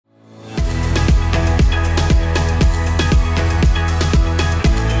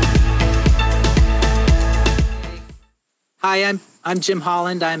Hi, I'm Jim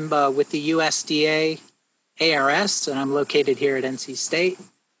Holland. I'm with the USDA ARS, and I'm located here at NC State.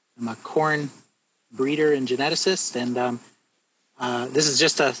 I'm a corn breeder and geneticist, and this is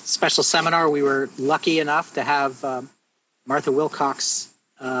just a special seminar. We were lucky enough to have Martha Wilcox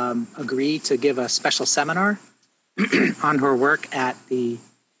agree to give a special seminar on her work at the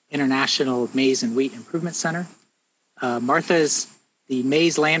International Maize and Wheat Improvement Center. Martha is the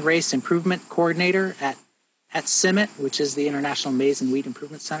Maize Landrace Improvement Coordinator at CIMMYT, which is the International Maize and Wheat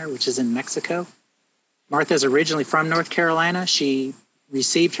Improvement Center, which is in Mexico. Martha is originally from North Carolina. She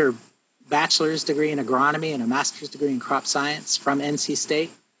received her bachelor's degree in agronomy and a master's degree in crop science from NC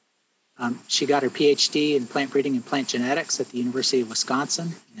State. She got her PhD in plant breeding and plant genetics at the University of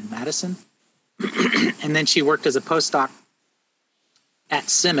Wisconsin in Madison. And then she worked as a postdoc at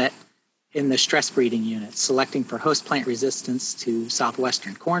CIMMYT in the stress breeding unit, selecting for host plant resistance to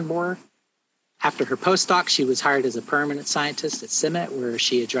southwestern corn borer. After her postdoc, she was hired as a permanent scientist at CIMMYT, where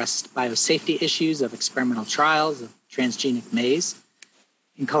she addressed biosafety issues of experimental trials of transgenic maize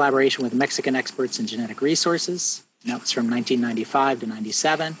in collaboration with Mexican experts in genetic resources. And that was from 1995 to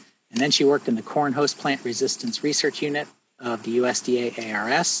 97. And then she worked in the corn host plant resistance research unit of the USDA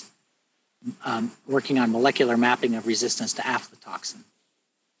ARS, working on molecular mapping of resistance to aflatoxin.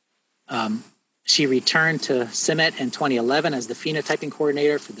 She returned to CIMMYT in 2011 as the phenotyping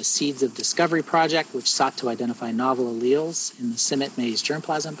coordinator for the Seeds of Discovery project, which sought to identify novel alleles in the CIMMYT maize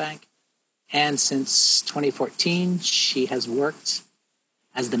germplasm bank. And since 2014, she has worked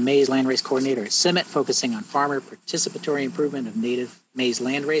as the maize landrace coordinator at CIMMYT, focusing on farmer participatory improvement of native maize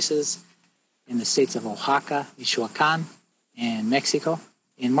land races in the states of Oaxaca, Michoacan, and Mexico,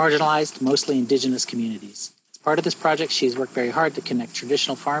 in marginalized, mostly indigenous communities. As part of this project, she's worked very hard to connect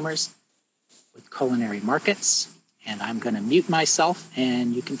traditional farmers with culinary markets. And I'm going to mute myself,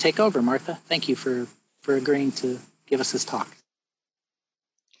 and you can take over, Martha. Thank you for agreeing to give us this talk.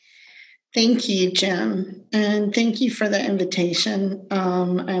 Thank you, Jim, and thank you for the invitation.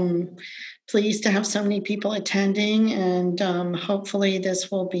 I'm pleased to have so many people attending, and hopefully this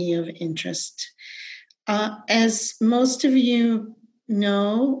will be of interest. As most of you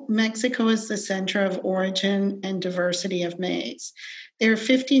know, Mexico is the center of origin and diversity of maize. There are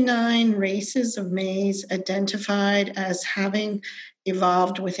 59 races of maize identified as having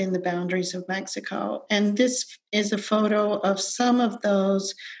evolved within the boundaries of Mexico. And this is a photo of some of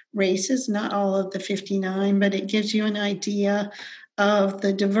those races, not all of the 59, but it gives you an idea of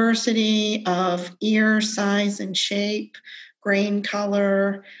the diversity of ear size and shape, grain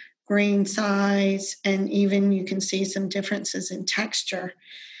color, grain size, and even you can see some differences in texture.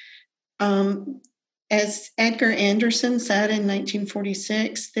 As Edgar Anderson said in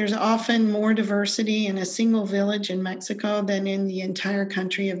 1946, there's often more diversity in a single village in Mexico than in the entire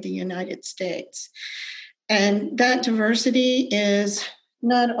country of the United States. And that diversity is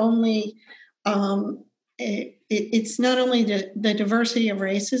not only it's not only the diversity of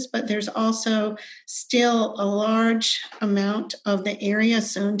races, but there's also still a large amount of the area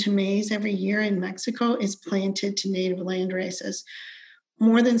sown to maize every year in Mexico is planted to native land races.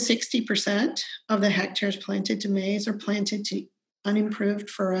 More than 60% of the hectares planted to maize are planted to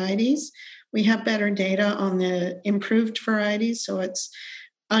unimproved varieties. We have better data on the improved varieties, so it's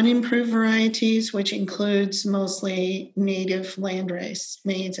unimproved varieties, which includes mostly native landrace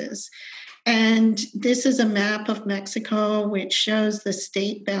maizes. And this is a map of Mexico, which shows the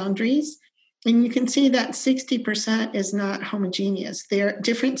state boundaries. And you can see that 60% is not homogeneous.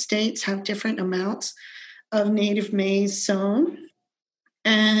 Different states have different amounts of native maize sown.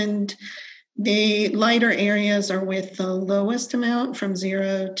 And the lighter areas are with the lowest amount from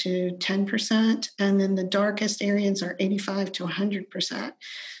 0 to 10%. And then the darkest areas are 85 to 100%.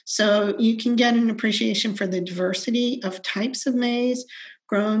 So you can get an appreciation for the diversity of types of maize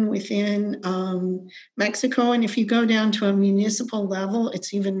grown within Mexico. And if you go down to a municipal level,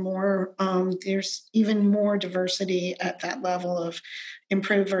 it's even more, there's even more diversity at that level of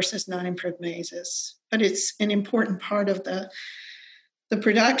improved versus non-improved maizes. But it's an important part of the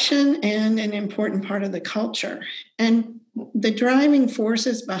production and an important part of the culture. And the driving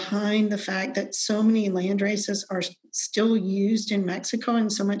forces behind the fact that so many land races are still used in Mexico and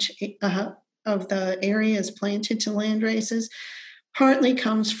so much of the area is planted to land races partly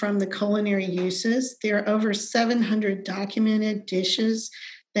comes from the culinary uses. There are over 700 documented dishes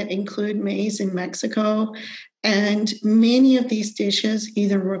that include maize in Mexico. And many of these dishes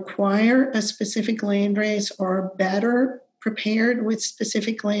either require a specific landrace or are better prepared with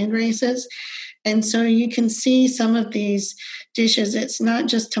specific land races. And so you can see some of these dishes. It's not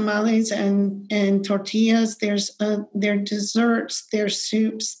just tamales and tortillas. There's their desserts, their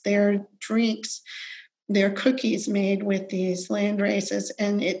soups, their drinks their cookies made with these land races,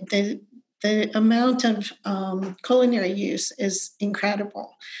 and the amount of culinary use is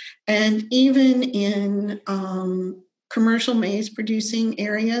incredible. And even in commercial maize producing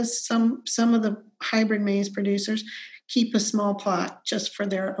areas, some of the hybrid maize producers keep a small plot just for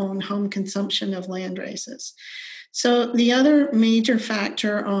their own home consumption of land races. So the other major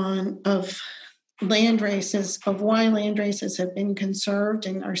factor of land races, of why land races have been conserved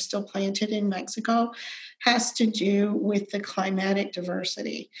and are still planted in Mexico, has to do with the climatic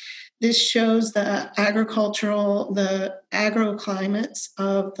diversity. This shows the agroclimates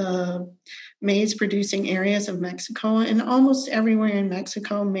of the maize producing areas of Mexico, and almost everywhere in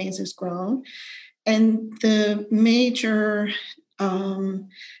Mexico, maize is grown. And the major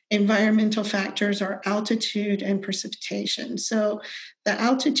environmental factors are altitude and precipitation. So the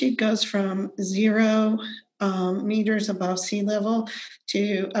altitude goes from 0 meters above sea level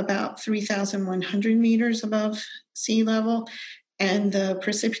to about 3,100 meters above sea level. And the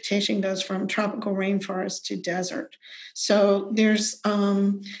precipitation goes from tropical rainforest to desert. So there's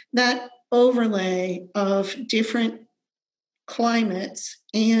that overlay of different climates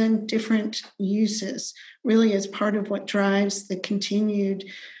and different uses really is part of what drives the continued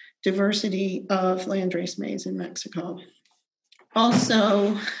diversity of landrace maize in Mexico.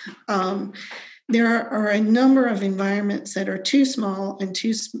 Also, there are a number of environments that are too small and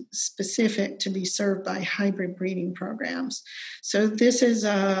too specific to be served by hybrid breeding programs. So this is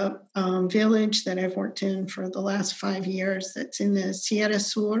a village that I've worked in for the last 5 years that's in the Sierra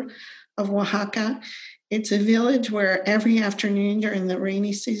Sur of Oaxaca. It's a village where every afternoon during the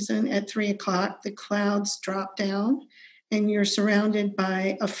rainy season at 3 o'clock, the clouds drop down and you're surrounded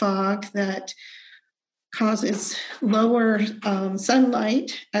by a fog that causes lower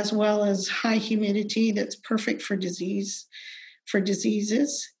sunlight as well as high humidity that's perfect for diseases.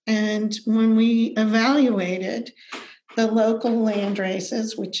 And when we evaluated the local land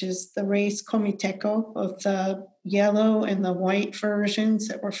races, which is the race Comiteco, both the yellow and the white versions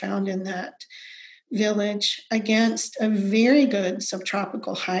that were found in that village, against a very good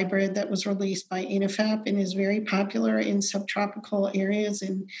subtropical hybrid that was released by INAFAP and is very popular in subtropical areas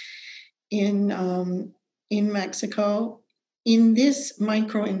in Mexico. In this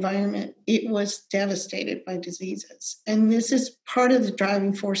microenvironment, it was devastated by diseases. And this is part of the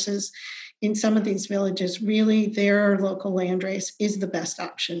driving forces in some of these villages. Really, their local landrace is the best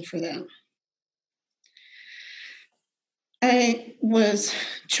option for them. I was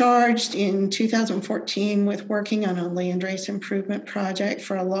charged in 2014 with working on a landrace improvement project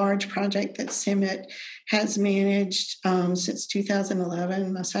for a large project that CIMMYT has managed since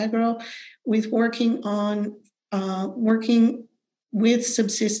 2011, Masagro, with working with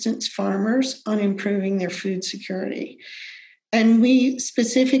subsistence farmers on improving their food security. And we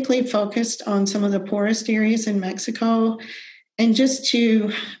specifically focused on some of the poorest areas in Mexico. And just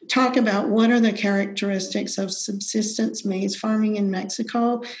to talk about what are the characteristics of subsistence maize farming in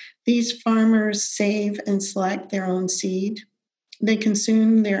Mexico, these farmers save and select their own seed. They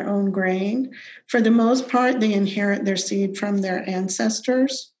consume their own grain. For the most part, they inherit their seed from their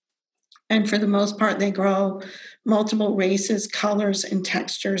ancestors. And for the most part, they grow multiple races, colors, and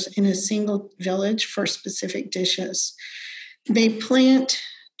textures in a single village for specific dishes. They plant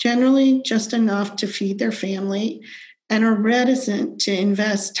generally just enough to feed their family and are reticent to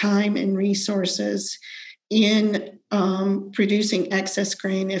invest time and resources in producing excess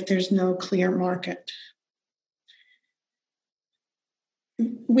grain if there's no clear market.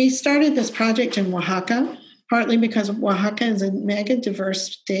 We started this project in Oaxaca, partly because Oaxaca is a mega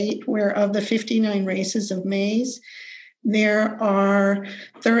diverse state where of the 59 races of maize, there are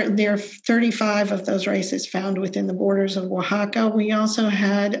 35 of those races found within the borders of Oaxaca. We also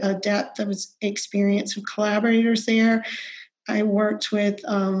had a depth of experience of collaborators there. I worked with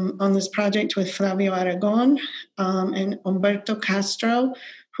on this project with Flavio Aragon and Humberto Castro,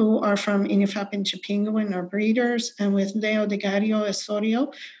 who are from INAFAP in Chapingo and are breeders, and with Leo de Gario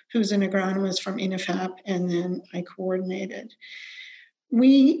Esorio, who's an agronomist from INAFAP, and then I coordinated.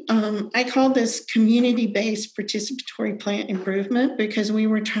 I call this community-based participatory plant improvement because we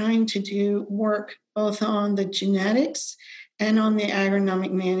were trying to do work both on the genetics and on the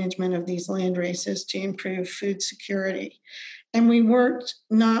agronomic management of these land races to improve food security. And we worked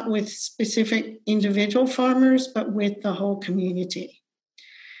not with specific individual farmers, but with the whole community.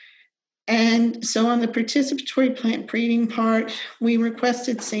 And so on the participatory plant breeding part, we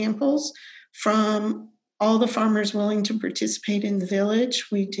requested samples from all the farmers willing to participate in the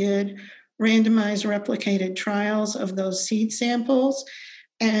village. We did randomized replicated trials of those seed samples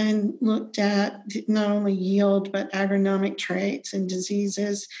and looked at not only yield, but agronomic traits and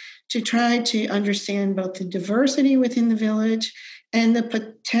diseases to try to understand both the diversity within the village and the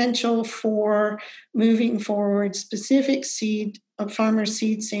potential for moving forward specific farmer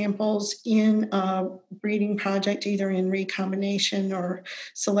seed samples in a breeding project, either in recombination or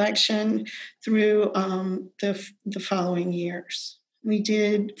selection through the following years. We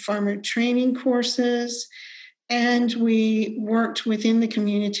did farmer training courses, and we worked within the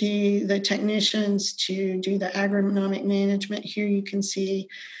community, the technicians, to do the agronomic management. Here you can see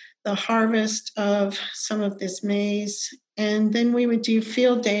the harvest of some of this maize. And then we would do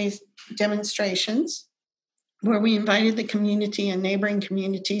field day demonstrations where we invited the community and neighboring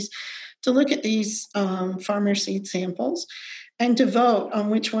communities to look at these farmer seed samples and to vote on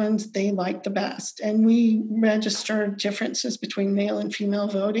which ones they liked the best. And we registered differences between male and female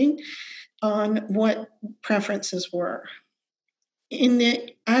voting on what preferences were. In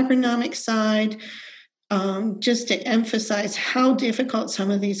the agronomic side, just to emphasize how difficult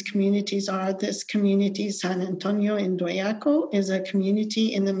some of these communities are, this community, San Antonio in Doyaco, is a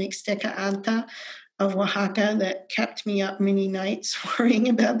community in the Mixteca Alta of Oaxaca that kept me up many nights worrying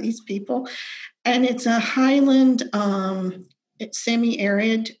about these people. And it's a highland, it's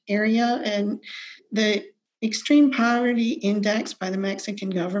semi-arid area, and the extreme poverty index by the Mexican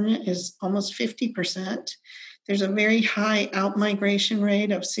government is almost 50%. There's a very high out-migration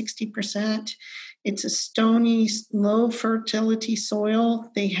rate of 60%. It's a stony, low fertility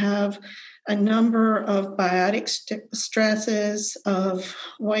soil. They have a number of biotic stresses of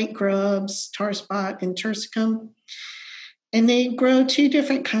white grubs, tar spot, and tursicum. And they grow two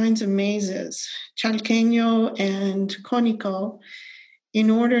different kinds of maises, chalqueño and cónico, in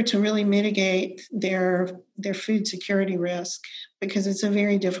order to really mitigate their food security risk, because it's a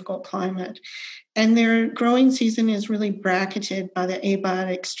very difficult climate. And their growing season is really bracketed by the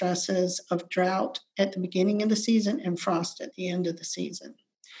abiotic stresses of drought at the beginning of the season and frost at the end of the season.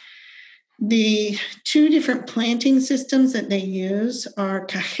 The two different planting systems that they use are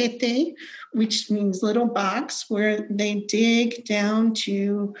cajete, which means little box, where they dig down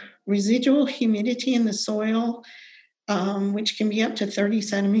to residual humidity in the soil, which can be up to 30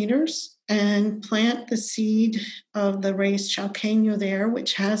 centimeters, and plant the seed of the race chalqueño there,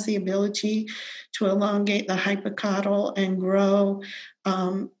 which has the ability to elongate the hypocotyl and grow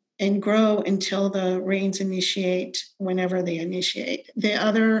until the rains initiate, whenever they initiate. The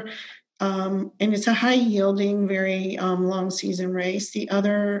other, and it's a high yielding, very long season race. The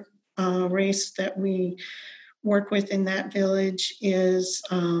other race that we work with in that village is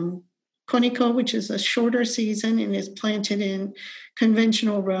cónico, which is a shorter season and is planted in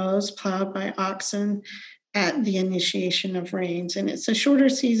conventional rows plowed by oxen at the initiation of rains. And it's a shorter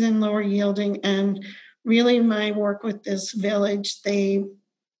season, lower yielding. And really, my work with this village, they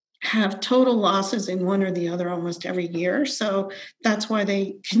have total losses in one or the other almost every year. So that's why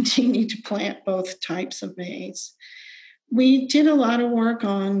they continue to plant both types of maize. We did a lot of work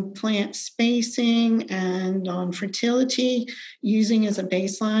on plant spacing and on fertility, using as a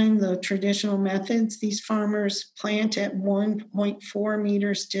baseline the traditional methods. These farmers plant at 1.4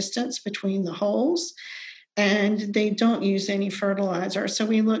 meters distance between the holes, and they don't use any fertilizer. So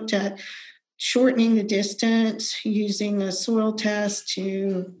we looked at shortening the distance, using a soil test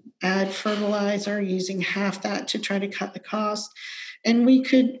to add fertilizer, using half that to try to cut the cost. And we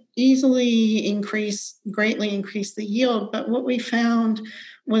could easily greatly increase the yield. But what we found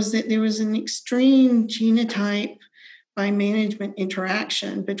was that there was an extreme genotype by management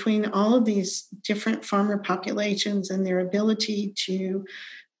interaction between all of these different farmer populations and their ability to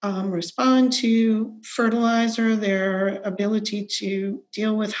respond to fertilizer, their ability to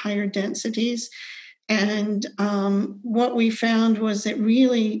deal with higher densities. And what we found was that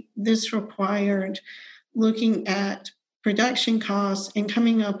really this required looking at production costs and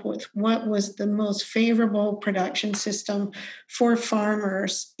coming up with what was the most favorable production system for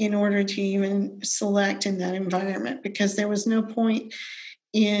farmers in order to even select in that environment, because there was no point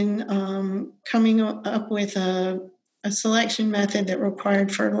in coming up with a selection method that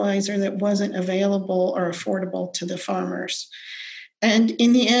required fertilizer that wasn't available or affordable to the farmers. And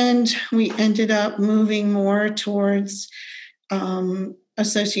in the end, we ended up moving more towards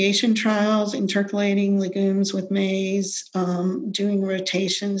association trials, intercalating legumes with maize, doing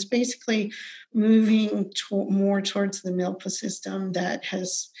rotations, basically moving more towards the milpa system that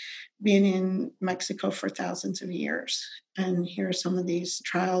has been in Mexico for thousands of years. And here are some of these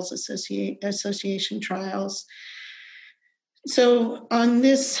trials, association trials. So on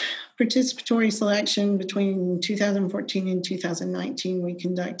this participatory selection between 2014 and 2019, we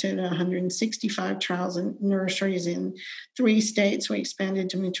conducted 165 trials in nurseries in 3 states. We expanded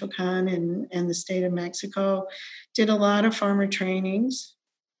to Michoacan and the state of Mexico, did a lot of farmer trainings.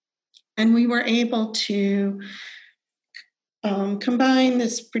 And we were able to combine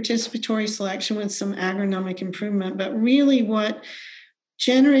this participatory selection with some agronomic improvement. But really, what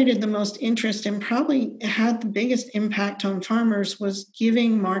generated the most interest and probably had the biggest impact on farmers was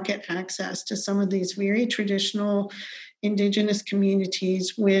giving market access to some of these very traditional indigenous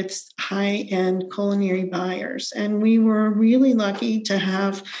communities with high-end culinary buyers. And we were really lucky to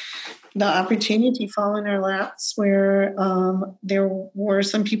have the opportunity fall in our laps where there were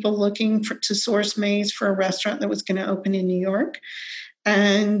some people looking to source maize for a restaurant that was going to open in New York.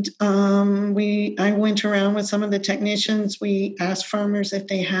 And I went around with some of the technicians. We asked farmers if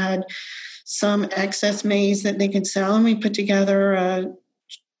they had some excess maize that they could sell, and we put together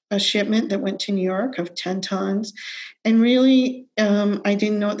a shipment that went to New York of 10 tons. And really, I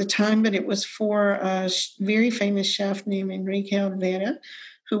didn't know at the time, but it was for a very famous chef named Enrique Olvera,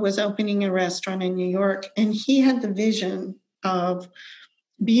 who was opening a restaurant in New York. And he had the vision of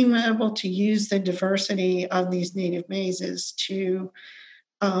being able to use the diversity of these native maizes to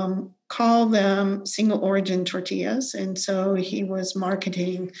call them single origin tortillas. And so he was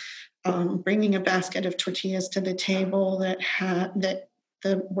marketing, bringing a basket of tortillas to the table that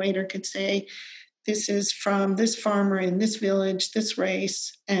the waiter could say, this is from this farmer in this village, this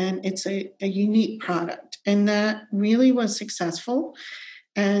race, and it's a unique product. And that really was successful.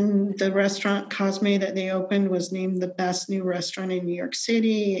 And the restaurant Cosme that they opened was named the best new restaurant in New York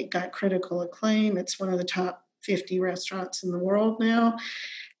City. It got critical acclaim. It's one of the top 50 restaurants in the world now.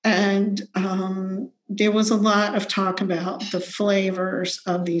 And there was a lot of talk about the flavors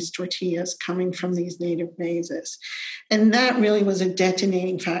of these tortillas coming from these native maizes. And that really was a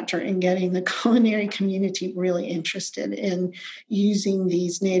detonating factor in getting the culinary community really interested in using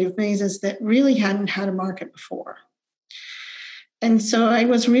these native maizes that really hadn't had a market before. And so I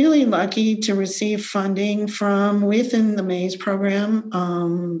was really lucky to receive funding from within the maize program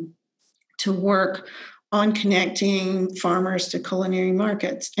to work on connecting farmers to culinary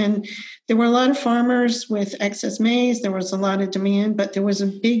markets. And there were a lot of farmers with excess maize. There was a lot of demand, but there was a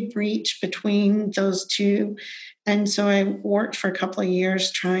big breach between those two. And so I worked for a couple of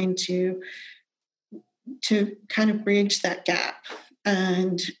years trying to kind of bridge that gap.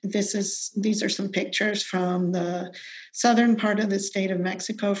 And these are some pictures from the southern part of the state of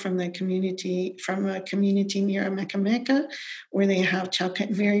Mexico, from a community near Amecameca, where they have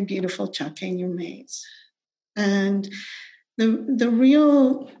very beautiful chalqueño maize. And the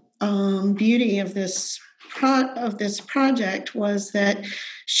real beauty of this project was that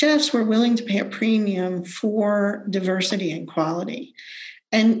chefs were willing to pay a premium for diversity and quality.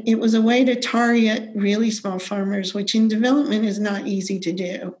 And it was a way to target really small farmers, which in development is not easy to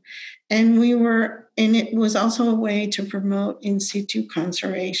do. And it was also a way to promote in situ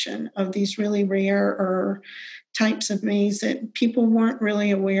conservation of these really rare types of maize that people weren't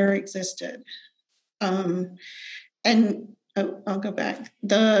really aware existed. And I'll go back.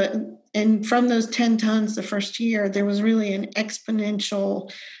 And from those 10 tons the first year, there was really an exponential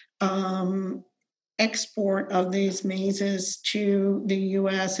export of these maizes to the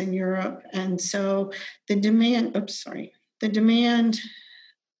U.S. and Europe. And so the demand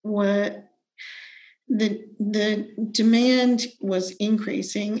was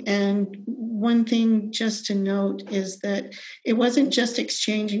increasing. And one thing just to note is that it wasn't just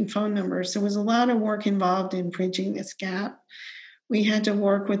exchanging phone numbers. There was a lot of work involved in bridging this gap. We had to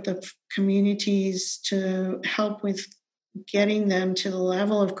work with the communities to help with getting them to the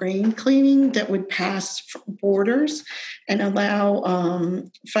level of grain cleaning that would pass borders and allow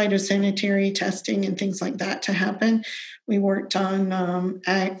phytosanitary testing and things like that to happen. We worked on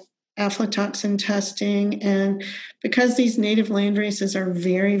aflatoxin testing, and because these native land races are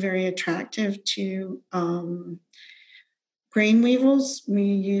very, very attractive to grain weevils, we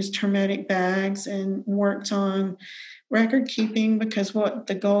used hermetic bags and worked on record keeping, because what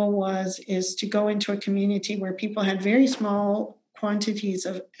the goal is to go into a community where people had very small quantities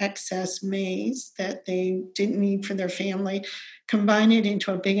of excess maize that they didn't need for their family, combine it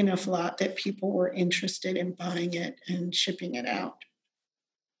into a big enough lot that people were interested in buying it and shipping it out.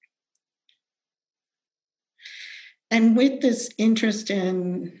 And with this interest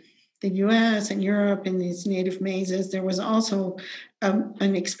in the US and Europe and these native maizes, there was also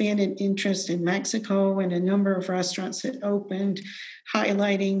an expanded interest in Mexico, and a number of restaurants that opened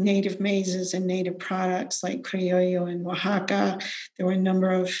highlighting native maizes and native products like criollo in Oaxaca. There were a number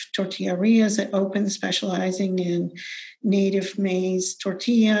of tortillerias that opened specializing in native maize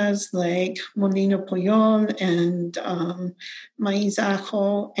tortillas like Molino Puyol and Maíz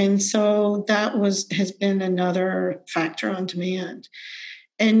Ajo. And so that has been another factor on demand.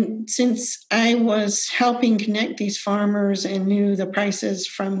 And since I was helping connect these farmers and knew the prices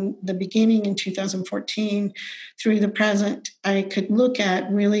from the beginning in 2014 through the present, I could look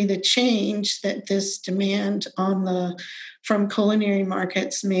at really the change that this demand from culinary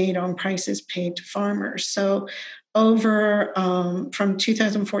markets made on prices paid to farmers. So over from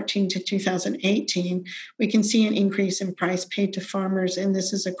 2014 to 2018, we can see an increase in price paid to farmers, and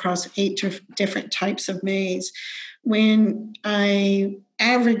this is across 8 different types of maize. When I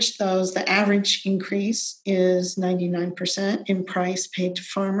averaged those, the average increase is 99% in price paid to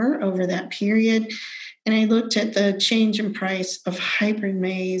farmer over that period. And I looked at the change in price of hybrid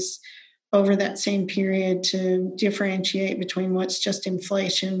maize over that same period to differentiate between what's just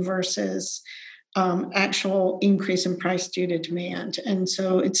inflation versus actual increase in price due to demand. And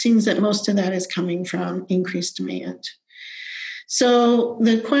so it seems that most of that is coming from increased demand. So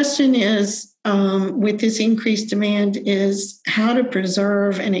the question is, with this increased demand, is how to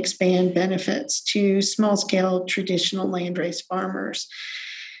preserve and expand benefits to small-scale traditional landrace farmers,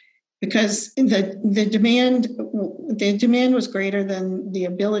 because the demand was greater than the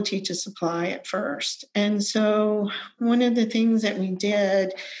ability to supply at first. And so one of the things that we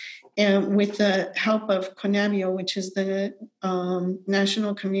did, with the help of CONABIO, which is the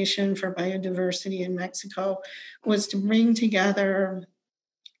National Commission for Biodiversity in Mexico, was to bring together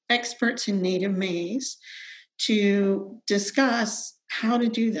experts in native maize to discuss how to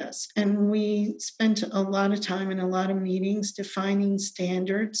do this. And we spent a lot of time and a lot of meetings defining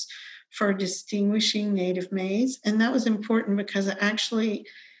standards for distinguishing native maize. And that was important because actually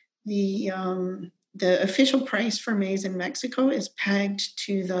the official price for maize in Mexico is pegged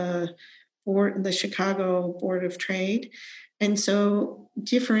to the Chicago Board of Trade. And so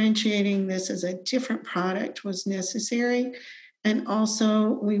differentiating this as a different product was necessary. And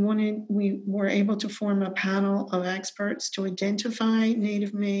also we were able to form a panel of experts to identify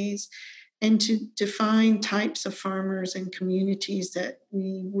native maize and to define types of farmers and communities that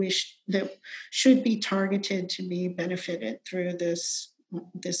we wish that should be targeted to be benefited through this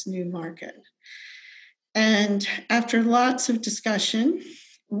new market. And after lots of discussion,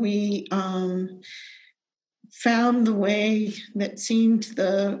 we found the way that seemed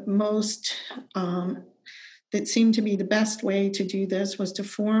to be the best way to do this was to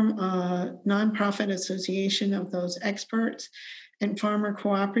form a nonprofit association of those experts and farmer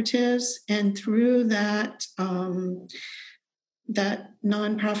cooperatives. And through that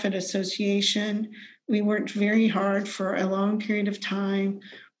nonprofit association, we worked very hard for a long period of time,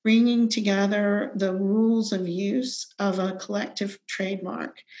 bringing together the rules of use of a collective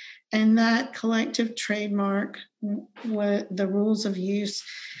trademark. And that collective trademark, the rules of use,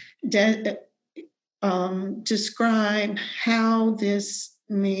 describe how this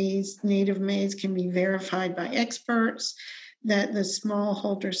native maize can be verified by experts, that the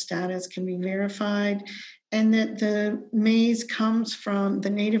smallholder status can be verified, and that the native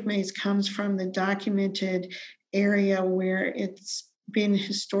maize comes from the documented area where it's been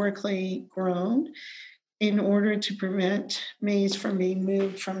historically grown, in order to prevent maize from being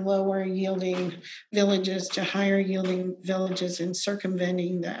moved from lower yielding villages to higher yielding villages and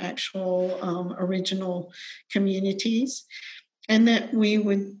circumventing the actual original communities. And that we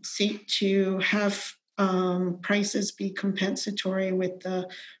would seek to have prices be compensatory with the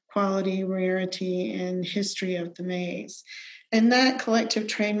quality, rarity, and history of the maize. And that collective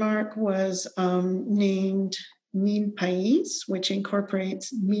trademark was named Min País, which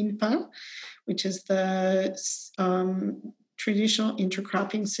incorporates Minpa, which is the traditional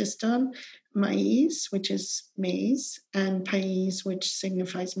intercropping system, maíz, which is maize, and país, which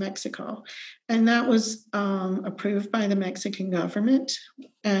signifies Mexico. And that was approved by the Mexican government.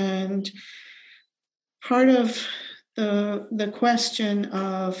 And part of the question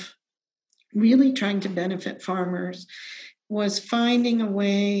of really trying to benefit farmers was finding a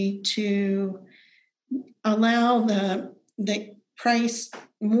way to allow the price,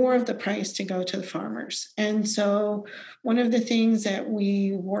 more of the price, to go to the farmers. And so one of the things that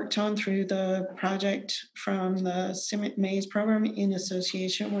we worked on through the project from the CIMMYT Maize program in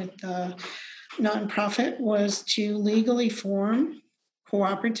association with the nonprofit was to legally form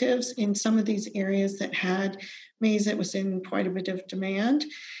cooperatives in some of these areas that had maize that was in quite a bit of demand,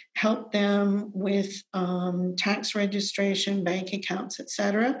 help them with tax registration, bank accounts, et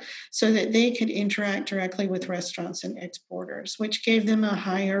cetera, so that they could interact directly with restaurants and exporters, which gave them a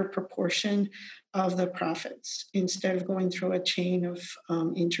higher proportion of the profits instead of going through a chain of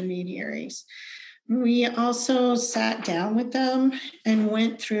intermediaries. We also sat down with them and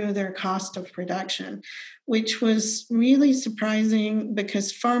went through their cost of production, which was really surprising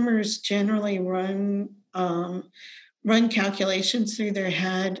because farmers generally run run calculations through their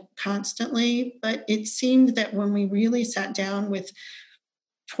head constantly, but it seemed that when we really sat down with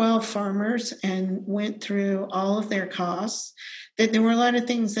 12 farmers and went through all of their costs, that there were a lot of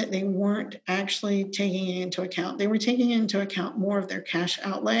things that they weren't actually taking into account. They were taking into account more of their cash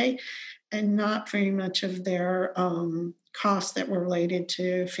outlay and not very much of their costs that were related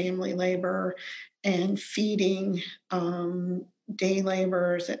to family labor and feeding day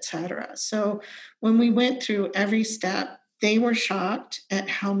laborers, et cetera. So when we went through every step, they were shocked at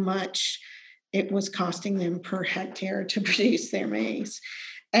how much it was costing them per hectare to produce their maize.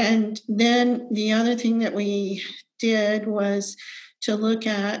 And then the other thing that we did was to look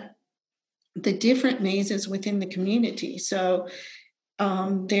at the different mazes within the community. So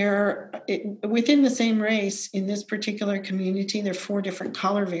within the same race in this particular community, there are 4 different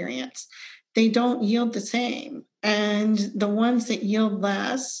color variants. They don't yield the same. And the ones that yield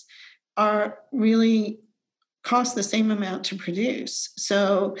less are really cost the same amount to produce.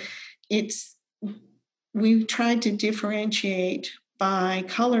 So we've tried to differentiate by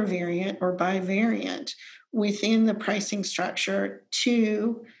color variant or by variant within the pricing structure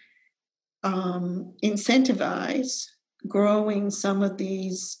to incentivize growing some of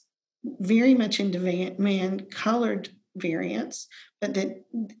these very much in demand colored variants, but that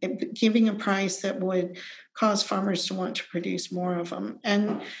giving a price that would cause farmers to want to produce more of them.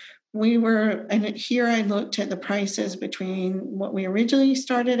 And here I looked at the prices between what we originally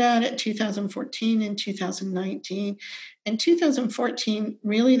started at 2014 and 2019. In 2014,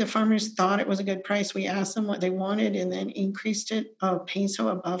 really the farmers thought it was a good price. We asked them what they wanted and then increased it a peso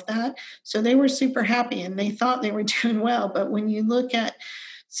above that. So they were super happy and they thought they were doing well. But when you look at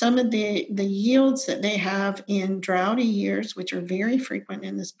some of the yields that they have in droughty years, which are very frequent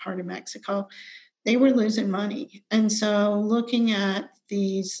in this part of Mexico, they were losing money. And so looking at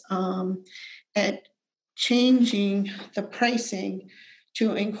these, at changing the pricing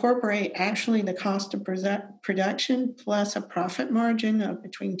to incorporate actually the cost of production plus a profit margin of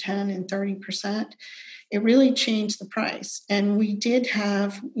between 10 and 30%, it really changed the price. And we did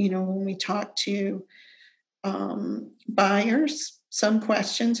have, when we talked to buyers, some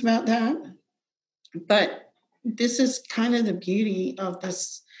questions about that. But this is kind of the beauty of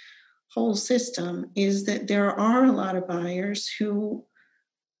this whole system, is that there are a lot of buyers who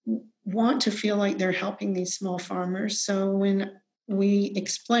want to feel like they're helping these small farmers. So when we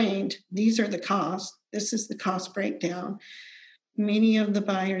explained, these are the costs, this is the cost breakdown, many of the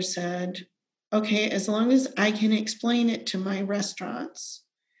buyers said, okay, as long as I can explain it to my restaurants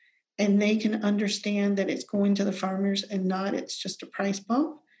and they can understand that it's going to the farmers and not it's just a price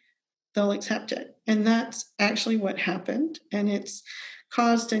bump, they'll accept it. And that's actually what happened. And it's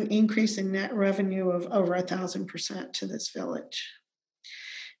caused an increase in net revenue of over 1,000% to this village.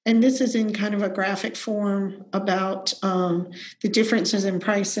 And this is in kind of a graphic form about the differences in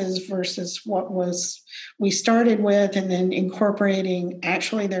prices versus what we started with, and then incorporating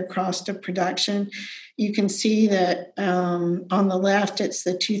actually their cost of production. You can see that on the left, it's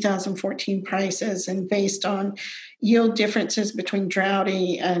the 2014 prices, and based on yield differences between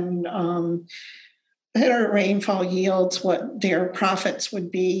droughty and better rainfall yields, what their profits would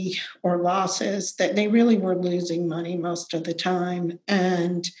be or losses, that they really were losing money most of the time.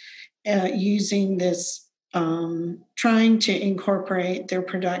 And using this, trying to incorporate their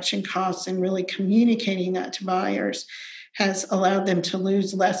production costs and really communicating that to buyers has allowed them to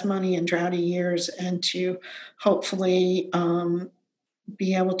lose less money in droughty years and to hopefully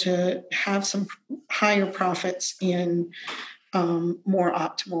be able to have some higher profits in more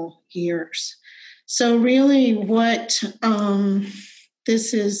optimal years. So really what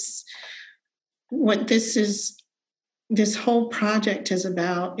this whole project is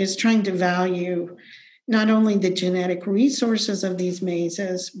about is trying to value not only the genetic resources of these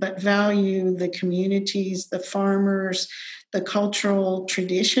mazes, but value the communities, the farmers, the cultural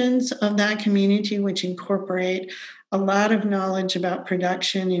traditions of that community, which incorporate a lot of knowledge about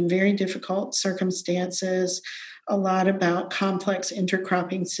production in very difficult circumstances, a lot about complex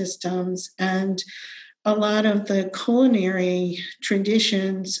intercropping systems, and a lot of the culinary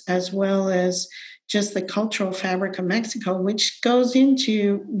traditions, as well as just the cultural fabric of Mexico, which goes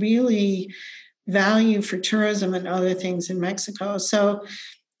into really value for tourism and other things in Mexico. So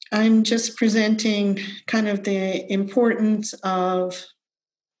I'm just presenting kind of the importance of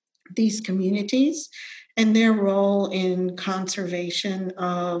these communities and their role in conservation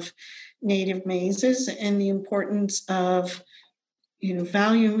of native mazes, and the importance of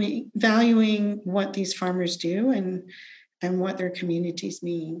valuing what these farmers do and what their communities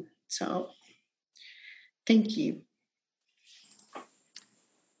mean. So thank you.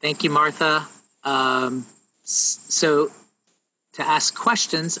 Thank you, Martha. So to ask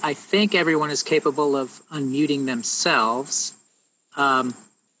questions, I think everyone is capable of unmuting themselves. I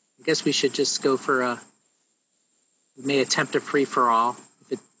guess we should just go for we may attempt a free-for-all.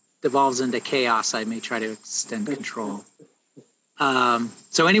 If it devolves into chaos, I may try to extend control.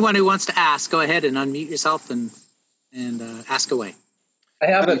 So anyone who wants to ask, go ahead and unmute yourself and ask away. I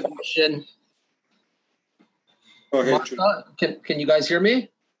have a question. Go ahead, Martha, can you guys hear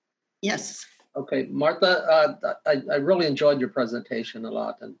me? Yes. Okay, Martha, I really enjoyed your presentation a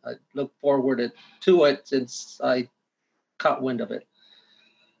lot, and I look forward to it since I caught wind of it.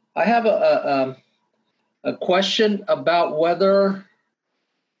 I have a question about whether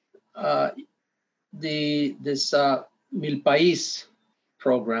this Milpaís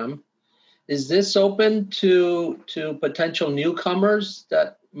program, is this open to potential newcomers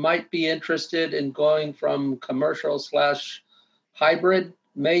that might be interested in going from commercial/hybrid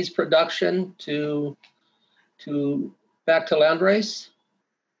maize production to back to landrace?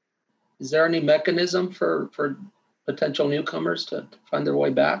 Is there any mechanism for potential newcomers to find their way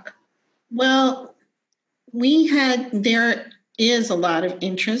back? Well, there is a lot of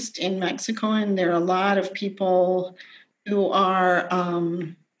interest in Mexico, and there are a lot of people who are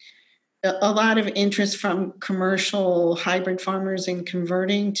a lot of interest from commercial hybrid farmers in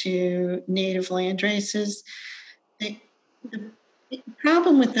converting to native land races. The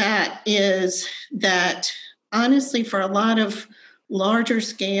problem with that is that, honestly, for a lot of larger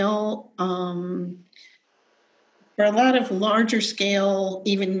scale,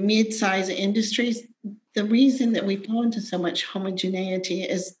 even mid-size industries, the reason that we fall into so much homogeneity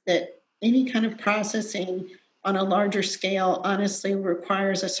is that any kind of processing on a larger scale honestly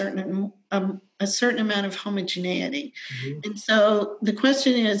requires a certain amount of homogeneity. Mm-hmm. And so the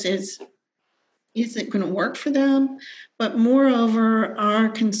question is it going to work for them? But moreover, our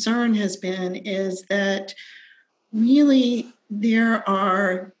concern has been is that really there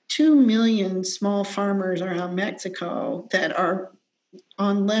are 2 million small farmers around Mexico that are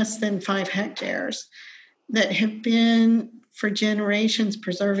on less than 5 hectares that have been for generations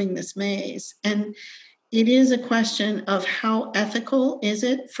preserving this maize. And it is a question of how ethical is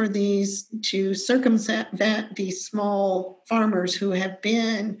it for these to circumvent these small farmers who have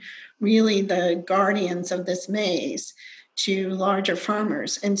been really the guardians of this maize to larger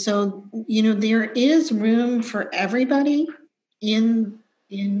farmers. And so, there is room for everybody in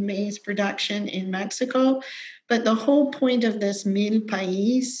maize production in Mexico, but the whole point of this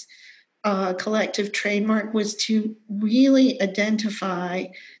Milpaís collective trademark was to really identify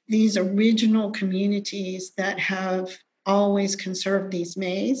these original communities that have always conserved these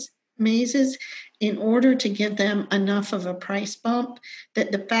mazes in order to give them enough of a price bump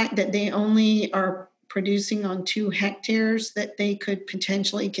that the fact that they only are producing on 2 hectares, that they could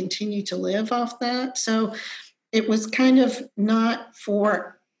potentially continue to live off that. So it was kind of not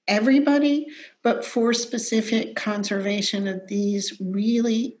for everybody, but for specific conservation of these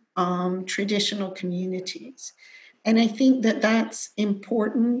really traditional communities. And I think that that's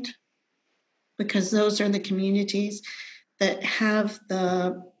important because those are the communities that have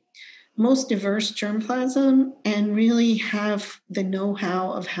the most diverse germplasm and really have the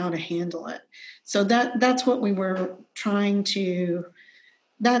know-how of how to handle it. So that's what we were trying to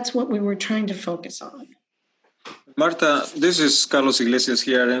focus on. Marta, this is Carlos Iglesias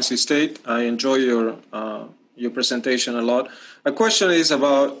here at NC State. I enjoy your presentation a lot. My question is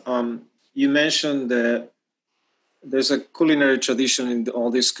about, you mentioned that there's a culinary tradition in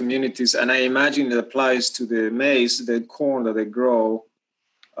all these communities, and I imagine it applies to the maize, the corn that they grow,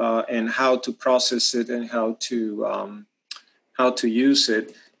 and how to process it and how to use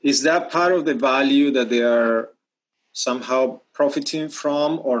it. Is that part of the value that they are somehow profiting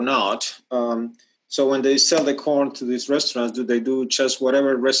from or not? So when they sell the corn to these restaurants, do they do just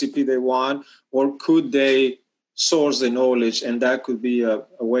whatever recipe they want, or could they source the knowledge, and that could be a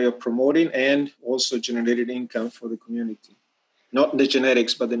way of promoting and also generating income for the community? Not the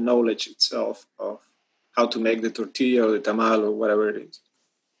genetics, but the knowledge itself of how to make the tortilla or the tamal or whatever it is.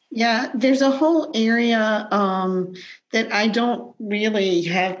 Yeah, there's a whole area that I don't really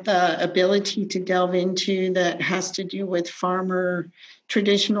have the ability to delve into that has to do with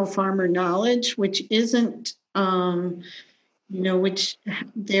traditional farmer knowledge, which isn't, which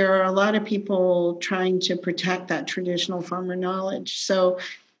there are a lot of people trying to protect that traditional farmer knowledge. So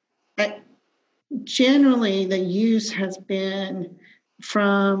generally the use has been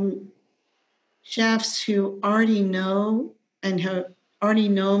from chefs who already know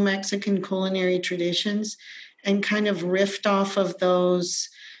Mexican culinary traditions and kind of riffed off of those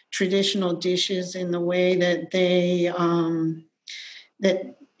traditional dishes in the way that they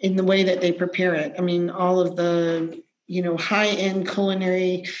in the way that they prepare it. I mean, all of the, high-end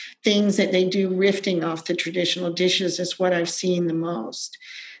culinary things that they do rifting off the traditional dishes is what I've seen the most.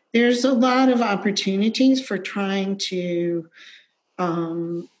 There's a lot of opportunities for trying to,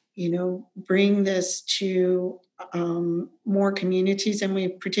 bring this to more communities. And we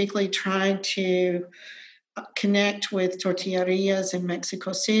particularly tried to connect with tortillerias in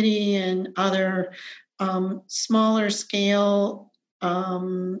Mexico City and other smaller scale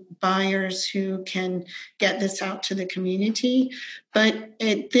buyers who can get this out to the community. But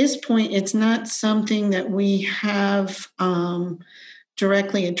at this point, it's not something that we have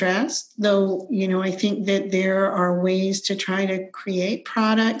directly addressed, though, I think that there are ways to try to create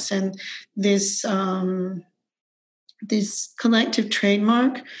products, and this collective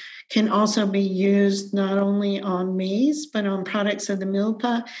trademark can also be used not only on maize, but on products of the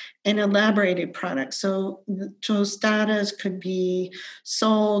milpa and elaborated products. So the tostadas could be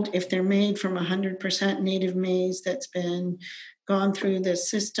sold if they're made from 100% native maize that's been gone through the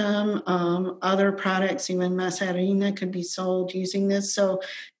system. Other products, even masarina, could be sold using this. So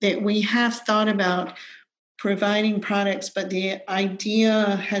that we have thought about providing products, but the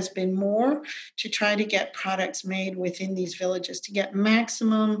idea has been more to try to get products made within these villages to get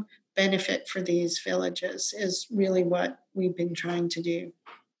maximum benefit for these villages is really what we've been trying to do.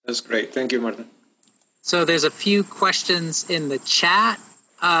 That's great. Thank you, Marta. So there's a few questions in the chat.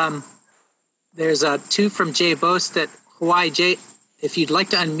 There's two from Jay Bost at Hawaii. Jay, if you'd like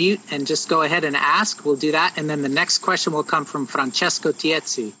to unmute and just go ahead and ask, we'll do that. And then the next question will come from Francesco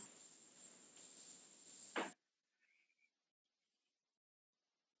Tiezzi.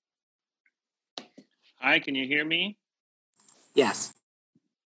 Hi, can you hear me? Yes.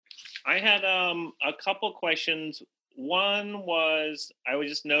 I had a couple questions. One was, I was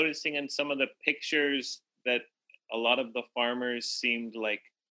just noticing in some of the pictures that a lot of the farmers seemed like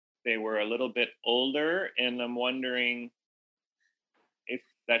they were a little bit older, and I'm wondering if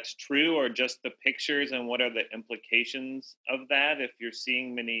that's true or just the pictures, and what are the implications of that if you're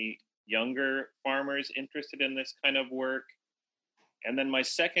seeing many younger farmers interested in this kind of work. And then my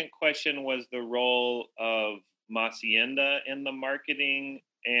second question was the role of Macienda in the marketing.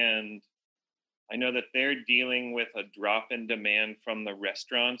 And I know that they're dealing with a drop in demand from the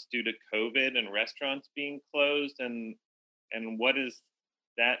restaurants due to COVID and restaurants being closed. And what does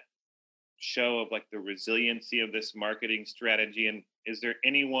that show of like the resiliency of this marketing strategy? And is there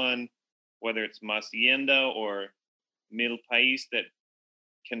anyone, whether it's Macienda or Mil País, that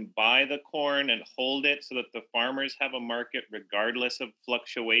can buy the corn and hold it so that the farmers have a market regardless of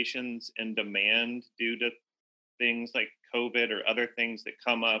fluctuations in demand due to things like COVID or other things that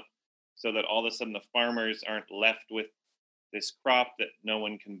come up, so that all of a sudden the farmers aren't left with this crop that no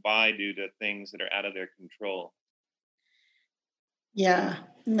one can buy due to things that are out of their control? Yeah,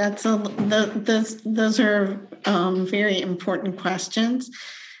 those are very important questions.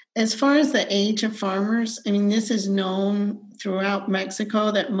 As far as the age of farmers, I mean, this is known throughout Mexico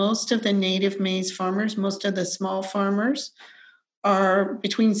that most of the native maize farmers, most of the small farmers, are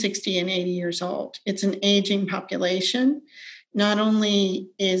between 60 and 80 years old. It's an aging population. Not only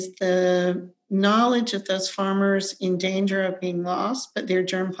is the knowledge of those farmers in danger of being lost, but their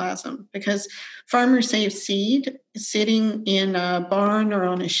germplasm, because farmer safe seed sitting in a barn or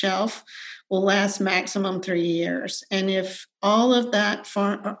on a shelf will last maximum 3 years. And if all of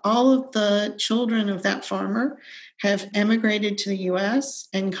the children of that farmer have emigrated to the US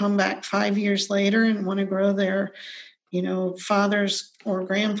and come back 5 years later and want to grow their, father's or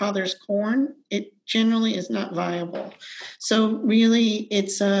grandfather's corn, it generally is not viable. So really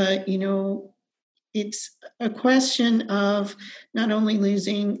it's a question of not only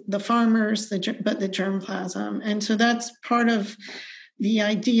losing the farmers, but the germplasm. And so that's part of the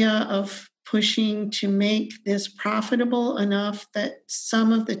idea of pushing to make this profitable enough that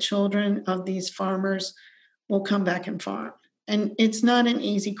some of the children of these farmers will come back and farm. And it's not an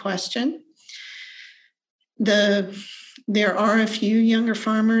easy question. There are a few younger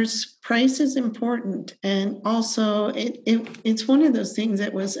farmers. Price is important. And also it's one of those things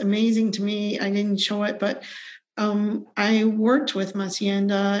that was amazing to me. I didn't show it, but I worked with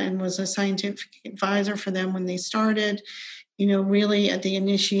Macienda and was a scientific advisor for them when they started, really at the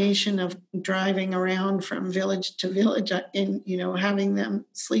initiation of driving around from village to village and, having them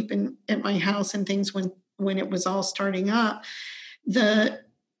sleep at my house and things when it was all starting up. The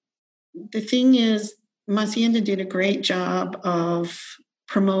thing is, Macienda did a great job of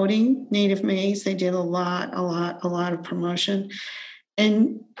promoting native maize. They did a lot of promotion.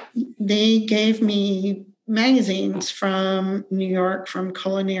 And they gave me magazines from New York, from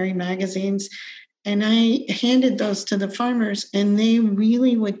culinary magazines. And I handed those to the farmers, and they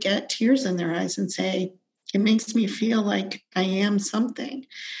really would get tears in their eyes and say, it makes me feel like I am something.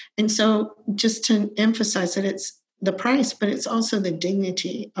 And so just to emphasize that it's the price, but it's also the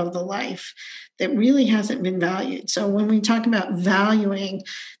dignity of the life that really hasn't been valued. So when we talk about valuing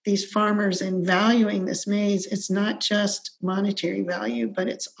these farmers and valuing this maize, it's not just monetary value, but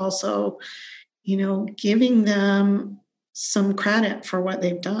it's also, giving them some credit for what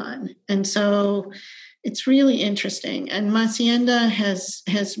they've done. And so it's really interesting. And Hacienda has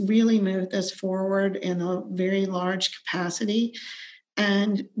really moved this forward in a very large capacity.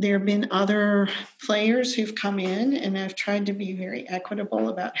 And there have been other players who've come in and have tried to be very equitable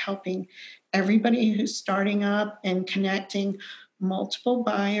about helping everybody who's starting up and connecting multiple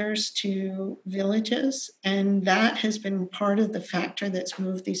buyers to villages. And that has been part of the factor that's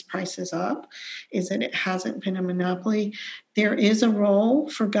moved these prices up, is that it hasn't been a monopoly. There is a role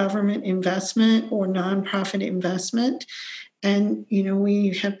for government investment or nonprofit investment. And,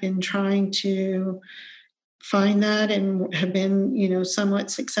 we have been trying to find that and have been,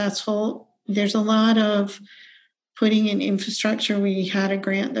 somewhat successful. There's a lot of putting in infrastructure. We had a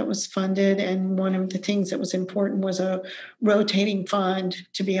grant that was funded, and one of the things that was important was a rotating fund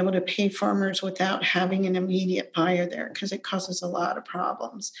to be able to pay farmers without having an immediate buyer there, because it causes a lot of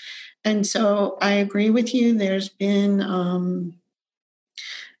problems. And so I agree with you. There's been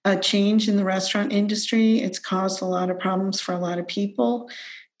a change in the restaurant industry. It's caused a lot of problems for a lot of people.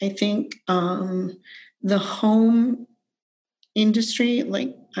 I think the home industry,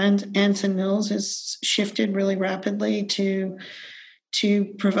 like Anson Mills, has shifted really rapidly to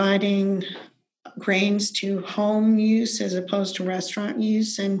providing grains to home use as opposed to restaurant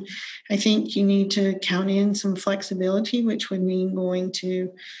use. And I think you need to count in some flexibility, which would mean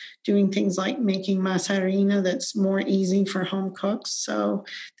doing things like making masa harina that's more easy for home cooks. So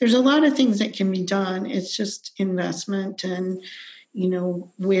there's a lot of things that can be done. It's just investment and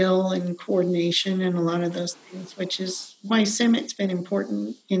will and coordination and a lot of those things, which is why CIMMYT's been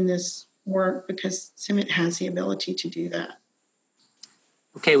important in this work, because CIMMYT has the ability to do that.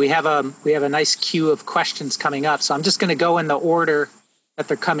 Okay, we have a nice queue of questions coming up, so I'm just going to go in the order that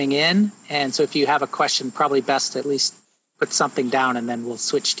they're coming in. And so if you have a question, probably best to at least put something down, and then we'll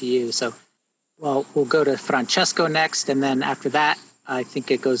switch to you. So, we'll go to Francesco next, and then after that, I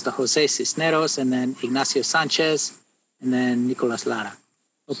think it goes to Jose Cisneros, and then Ignacio Sanchez, and then Nicolas Lara.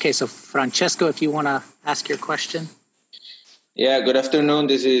 Okay, so Francesco, if you want to ask your question. Yeah, good afternoon.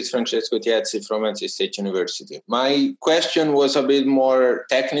 This is Francesco Tiezzi from NC State University. My question was a bit more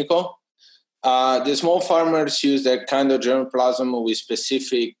technical. The small farmers use that kind of germplasm with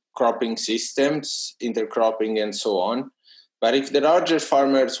specific cropping systems, intercropping and so on. But if the larger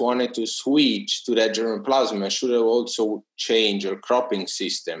farmers wanted to switch to that germplasm, should have also change their cropping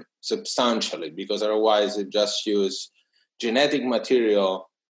system substantially, because otherwise they just use genetic material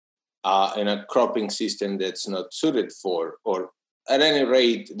in a cropping system that's not suited for, or at any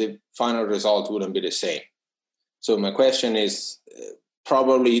rate, the final result wouldn't be the same. So my question is,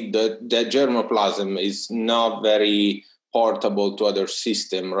 probably the germplasm is not very portable to other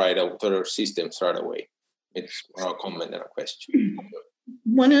systems right away. It's more a comment than a question.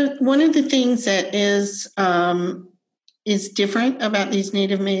 One of the things that is different about these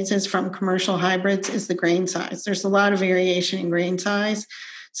native mazes from commercial hybrids is the grain size. There's a lot of variation in grain size.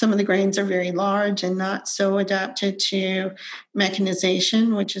 Some of the grains are very large and not so adapted to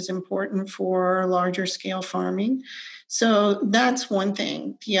mechanization, which is important for larger scale farming. So that's one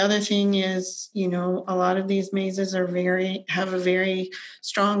thing. The other thing is, a lot of these mazes have a very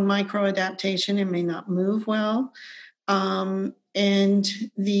strong micro adaptation and may not move well.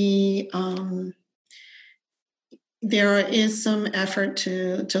 There is some effort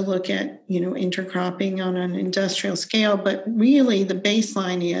to look at, intercropping on an industrial scale, but really the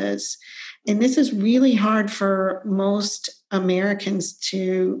baseline is, and this is really hard for most Americans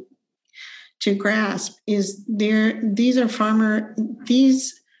to grasp, is these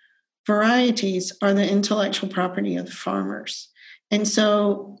varieties are the intellectual property of the farmers. And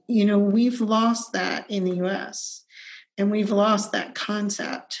so, we've lost that in the US, and we've lost that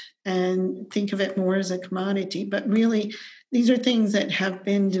concept and think of it more as a commodity. But really, these are things that have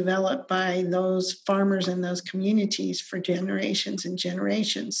been developed by those farmers in those communities for generations and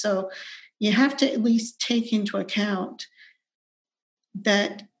generations. So you have to at least take into account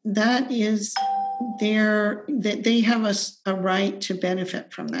that is that they have a right to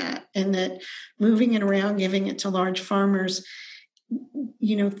benefit from that, and that moving it around, giving it to large farmers,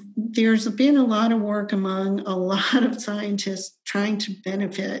 there's been a lot of work among a lot of scientists trying to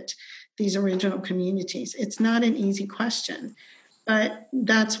benefit these original communities. It's not an easy question, But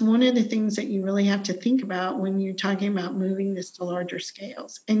that's one of the things that you really have to think about when you're talking about moving this to larger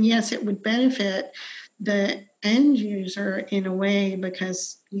scales. And yes, it would benefit the end user in a way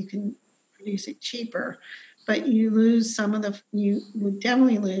because you can produce it cheaper, but you would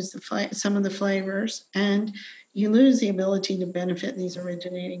definitely lose some of the flavors, and you lose the ability to benefit these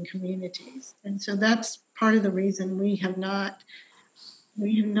originating communities. And so that's part of the reason we have not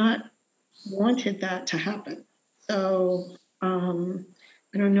wanted that to happen. So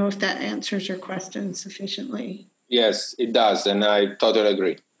I don't know if that answers your question sufficiently. Yes, it does, and I totally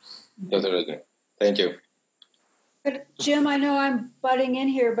agree. Totally agree. Thank you. But Jim, I know I'm butting in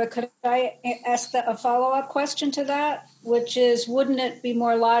here, but could I ask a follow-up question to that, which is, wouldn't it be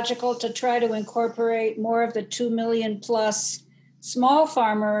more logical to try to incorporate more of the 2 million plus small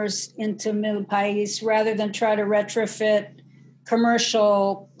farmers into Milpaís rather than try to retrofit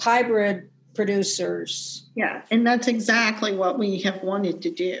commercial hybrid producers? Yeah, and that's exactly what we have wanted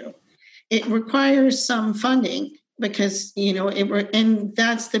to do. It requires some funding because, and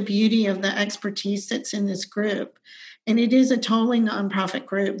that's the beauty of the expertise that's in this group. And it is a totally nonprofit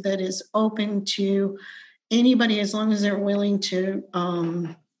group that is open to anybody as long as they're willing to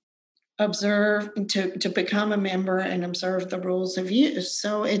observe, to become a member and observe the rules of use.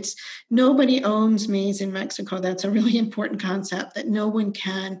 So it's nobody owns maize in Mexico. That's a really important concept, that no one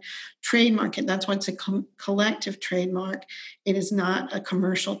can trademark it. That's why it's a collective trademark. It is not a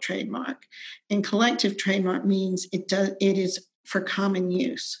commercial trademark. And collective trademark means it is for common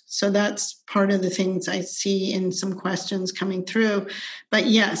use. So that's part of the things I see in some questions coming through. But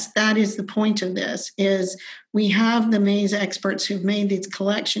yes, that is the point of this, is we have the maize experts who've made these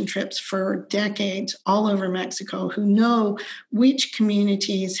collection trips for decades all over Mexico, who know which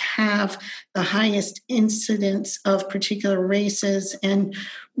communities have the highest incidence of particular races. And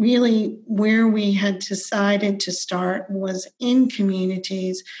really where we had decided to start was in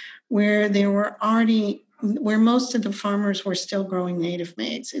communities where where most of the farmers were still growing native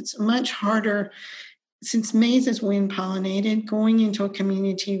maize. It's much harder, since maize is wind pollinated, going into a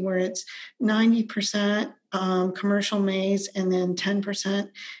community where it's 90% commercial maize and then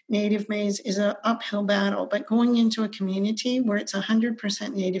 10% native maize is an uphill battle. But going into a community where it's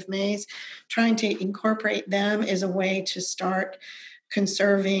 100% native maize, trying to incorporate them is a way to start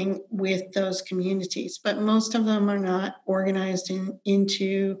conserving with those communities. But most of them are not organized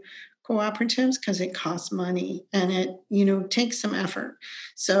into cooperatives because it costs money and it takes some effort.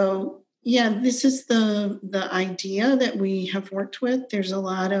 So yeah, this is the idea that we have worked with. There's a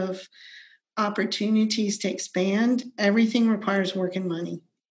lot of opportunities to expand. Everything requires work and money.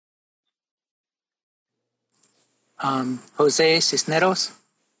 Jose Cisneros.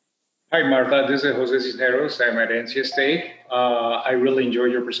 Hi, Martha. This is Jose Cisneros. I'm at NC State. I really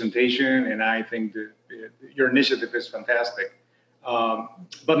enjoyed your presentation, and I think your initiative is fantastic.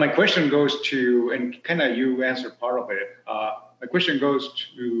 But my question goes to, and kind of you answered part of it, my question goes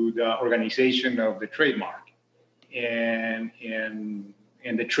to the organization of the trademark and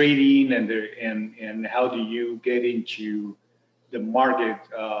the trading and how do you get into the market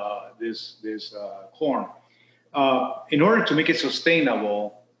this corn. In order to make it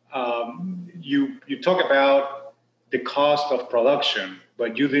sustainable, you talk about the cost of production,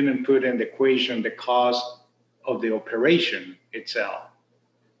 but you didn't put in the equation the cost of the operation itself.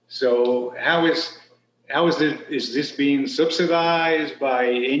 So how is this being subsidized by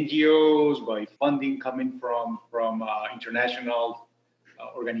NGOs, by funding coming from international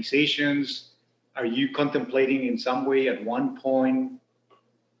organizations? Are you contemplating in some way at one point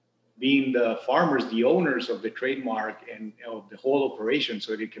being the farmers, the owners of the trademark and of the whole operation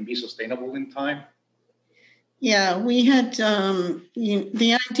so that it can be sustainable in time? Yeah, we had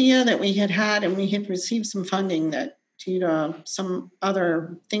the idea that we had, and we had received some funding that due to some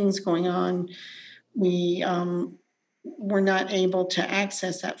other things going on, we were not able to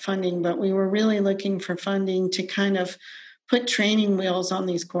access that funding, but we were really looking for funding to kind of put training wheels on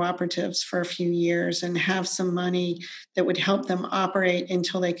these cooperatives for a few years and have some money that would help them operate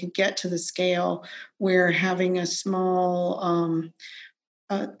until they could get to the scale where having a small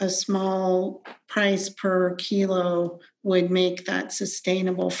price per kilo would make that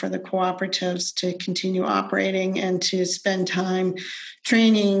sustainable for the cooperatives to continue operating and to spend time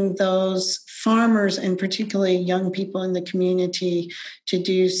training those farmers and particularly young people in the community to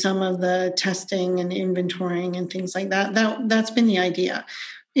do some of the testing and inventorying and things like that. That's been the idea.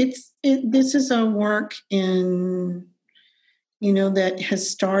 This is a work in that has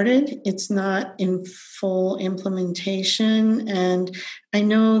started. It's not in full implementation. And I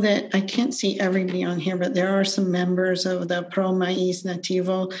know that I can't see everybody on here, but there are some members of the Pro Maíz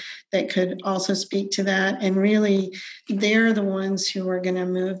Nativo that could also speak to that. And really, they're the ones who are going to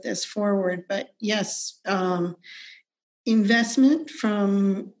move this forward. But yes, investment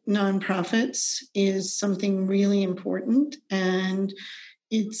from nonprofits is something really important. And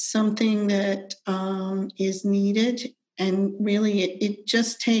it's something that is needed. And really, it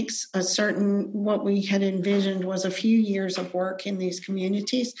just takes what we had envisioned was a few years of work in these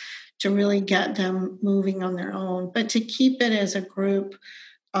communities to really get them moving on their own. But to keep it as a group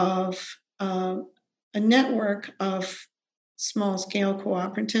of a network of small-scale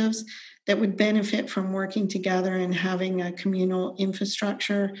cooperatives that would benefit from working together and having a communal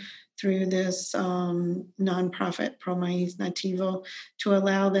infrastructure through this nonprofit Pro Maíz Nativo to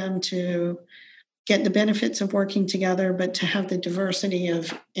allow them to get the benefits of working together, but to have the diversity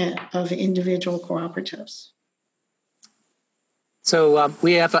of individual cooperatives. So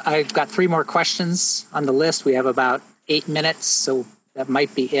I've got 3 more questions on the list. We have about 8 minutes, so that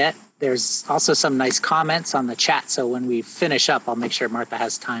might be it. There's also some nice comments on the chat, so when we finish up, I'll make sure Martha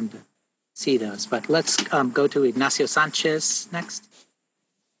has time to see those. But let's go to Ignacio Sanchez next.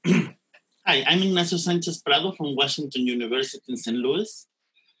 Hi, I'm Ignacio Sanchez Prado from Washington University in St. Louis.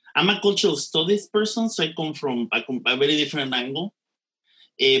 I'm a cultural studies person, so I come from a very different angle.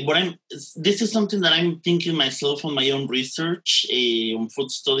 But this is something that I'm thinking myself on my own research on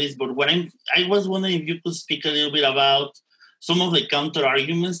food studies. But I was wondering if you could speak a little bit about some of the counter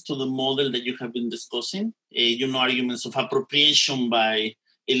arguments to the model that you have been discussing. Arguments of appropriation by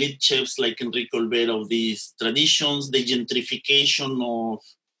elite chefs like Enrique Olvera of these traditions, the gentrification of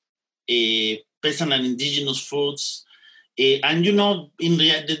peasant and indigenous foods. And in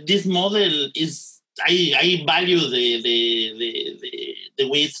reality, this model is, I value the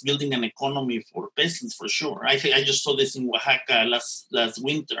way it's building an economy for peasants for sure. I just saw this in Oaxaca last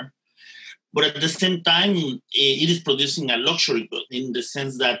winter. But at the same time, it is producing a luxury good in the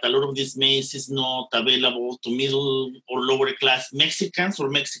sense that a lot of this maize is not available to middle or lower class Mexicans or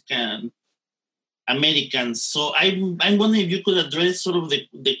Mexican Americans. So I'm wondering if you could address sort of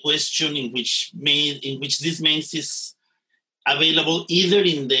the question in which this maize is available either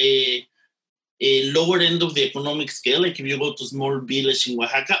in the lower end of the economic scale, like if you go to a small village in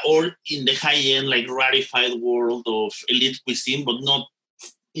Oaxaca, or in the high end, like rarefied world of elite cuisine, but not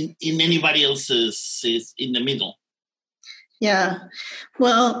in anybody else's is in the middle. Yeah.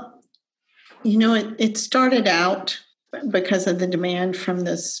 Well, it started out because of the demand from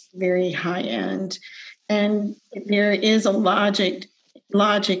this very high end. And there is a logic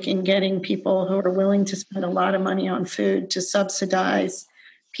in getting people who are willing to spend a lot of money on food to subsidize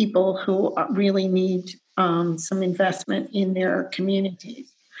people who really need some investment in their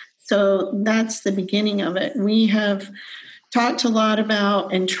communities. So that's the beginning of it. We have talked a lot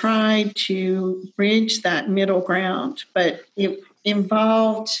about and tried to bridge that middle ground, but it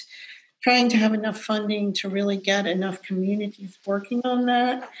involved trying to have enough funding to really get enough communities working on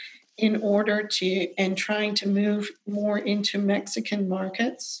that and trying to move more into Mexican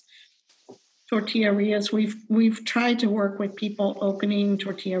markets. Tortillerias, we've tried to work with people opening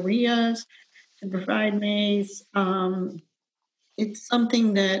tortillerias to provide maize. It's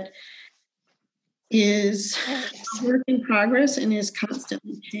something that is a work in progress and is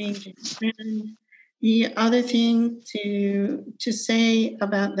constantly changing. And the other thing to say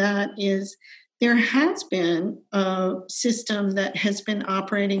about that is there has been a system that has been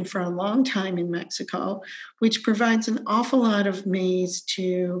operating for a long time in Mexico, which provides an awful lot of maize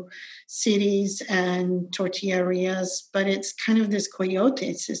to cities and tortillerias, but it's kind of this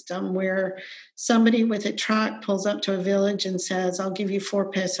coyote system where somebody with a truck pulls up to a village and says, I'll give you 4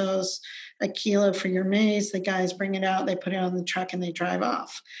 pesos a kilo for your maize. The guys bring it out, they put it on the truck, and they drive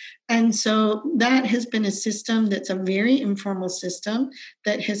off. And so that has been a system that's a very informal system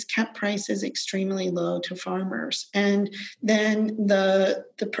that has kept prices extremely low to farmers. And then the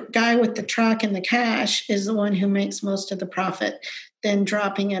guy with the truck and the cash is the one who makes most of the profit, then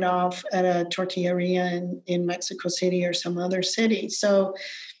dropping it off at a tortilleria in Mexico City or some other city. So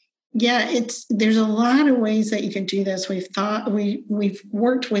yeah, there's a lot of ways that you can do this. We've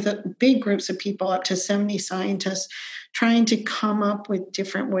worked with big groups of people, up to 70 scientists, trying to come up with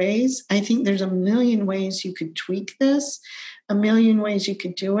different ways. I think there's a million ways you could tweak this, a million ways you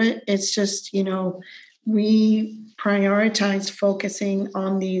could do it. It's just, we prioritize focusing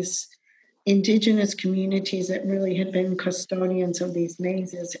on these indigenous communities that really had been custodians of these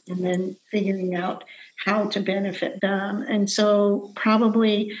mazes and then figuring out how to benefit them. And so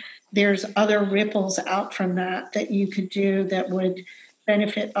probably there's other ripples out from that you could do that would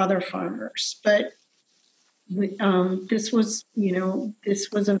benefit other farmers. But this was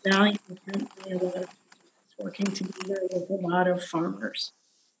a valiant attempt by a lot of working together with a lot of farmers.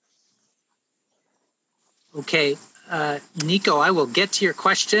 Okay, Nico, I will get to your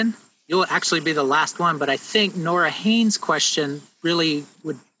question. You'll actually be the last one, but I think Nora Haynes' question really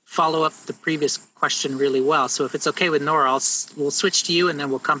would follow up the previous question really well. So if it's okay with Nora, we'll switch to you, and then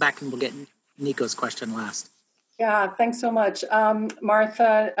we'll come back and we'll get Nico's question last. Yeah, thanks so much.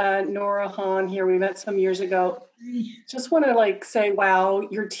 Martha, Nora Hahn here. We met some years ago. Just want to say, wow,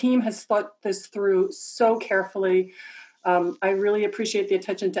 your team has thought this through so carefully. I really appreciate the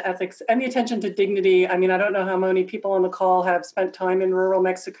attention to ethics and the attention to dignity. I mean, I don't know how many people on the call have spent time in rural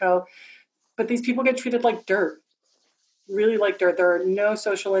Mexico, but these people get treated like dirt, really like dirt. There are no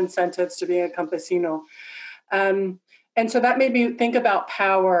social incentives to being a campesino. And so that made me think about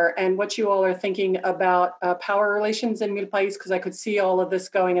power and what you all are thinking about power relations in Milpaís, because I could see all of this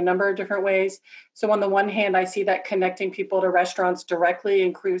going a number of different ways. So on the one hand, I see that connecting people to restaurants directly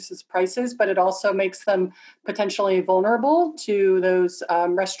increases prices, but it also makes them potentially vulnerable to those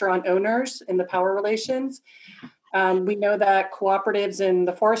restaurant owners in the power relations. We know that cooperatives in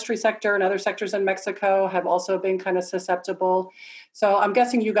the forestry sector and other sectors in Mexico have also been kind of susceptible. So I'm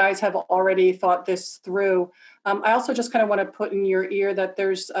guessing you guys have already thought this through. I also just kind of want to put in your ear that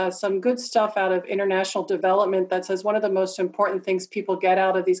there's some good stuff out of international development that says one of the most important things people get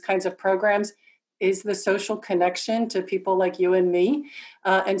out of these kinds of programs is the social connection to people like you and me.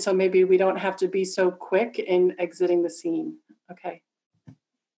 And so maybe we don't have to be so quick in exiting the scene. Okay.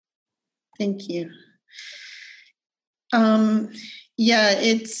 Thank you. I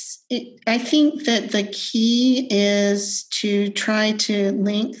think that the key is to try to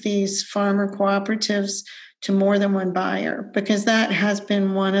link these farmer cooperatives to more than one buyer, because that has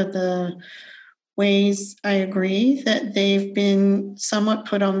been one of the ways, I agree, that they've been somewhat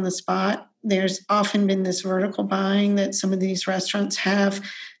put on the spot. There's often been this vertical buying that some of these restaurants have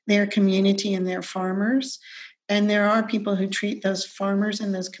their community and their farmers. And there are people who treat those farmers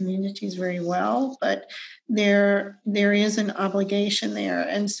in those communities very well, but there is an obligation there.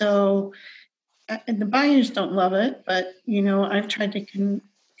 And so the buyers don't love it, but, I've tried to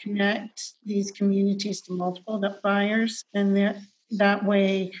connect these communities to multiple buyers, and that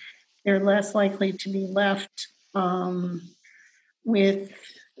way they're less likely to be left with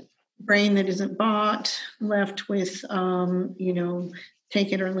grain that isn't bought, left with,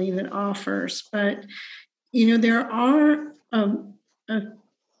 take it or leave it offers. But, there are a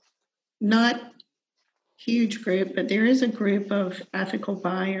not huge group, but there is a group of ethical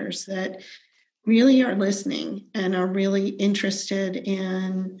buyers that really are listening and are really interested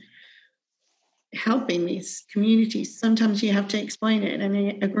in helping these communities. Sometimes you have to explain it, and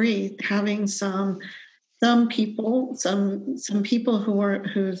I agree. Having some people who are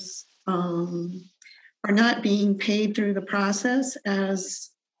not being paid through the process as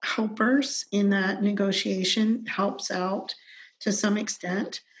helpers in that negotiation helps out to some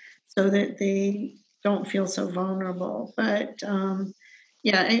extent, so that they don't feel so vulnerable. But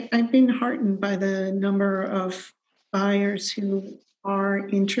I've been heartened by the number of buyers who are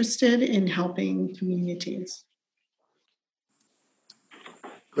interested in helping communities.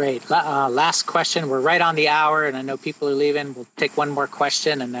 Great. Last question. We're right on the hour, and I know people are leaving. We'll take one more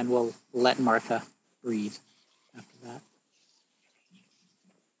question, and then we'll let Martha breathe after that.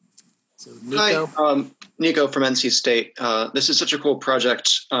 So, Nico. Hi, Nico from NC State. This is such a cool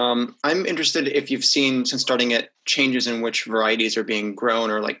project. I'm interested if you've seen, since starting it, changes in which varieties are being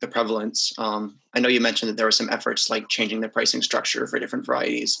grown or the prevalence. I know you mentioned that there were some efforts like changing the pricing structure for different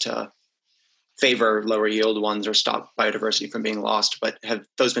varieties to favor lower yield ones or stop biodiversity from being lost, but have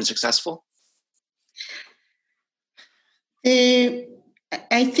those been successful? I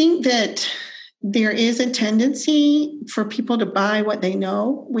think that there is a tendency for people to buy what they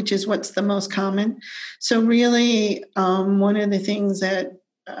know, which is what's the most common. So really, one of the things that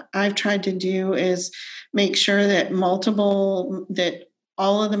I've tried to do is make sure that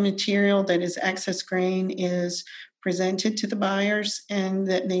all of the material that is excess grain is presented to the buyers and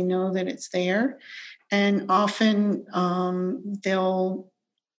that they know that it's there. And often they'll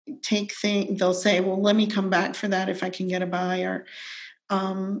say, well, let me come back for that if I can get a buyer.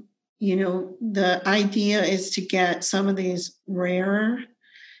 The idea is to get some of these rarer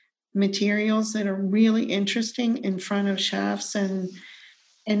materials that are really interesting in front of chefs. And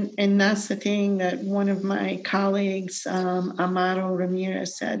that's the thing that one of my colleagues, Amaro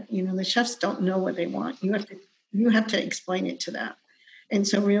Ramirez, said, the chefs don't know what they want. You have to explain it to them. And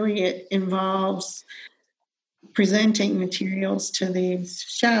so really it involves presenting materials to these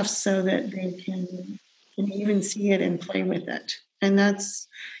chefs so that they can even see it and play with it. And that's,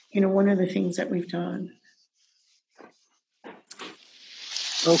 one of the things that we've done.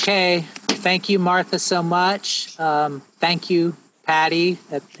 Okay. Thank you, Martha, so much. Thank you, Patty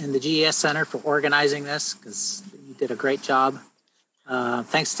in the GES Center for organizing this, because you did a great job.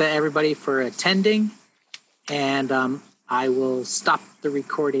 Thanks to everybody for attending. And I will stop the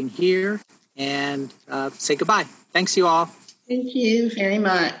recording here and say goodbye. Thanks, you all. Thank you very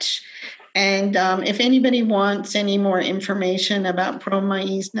much. And if anybody wants any more information about Pro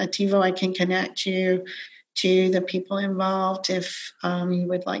Maíz Nativo, I can connect you to the people involved if you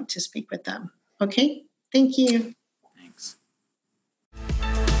would like to speak with them. Okay, thank you.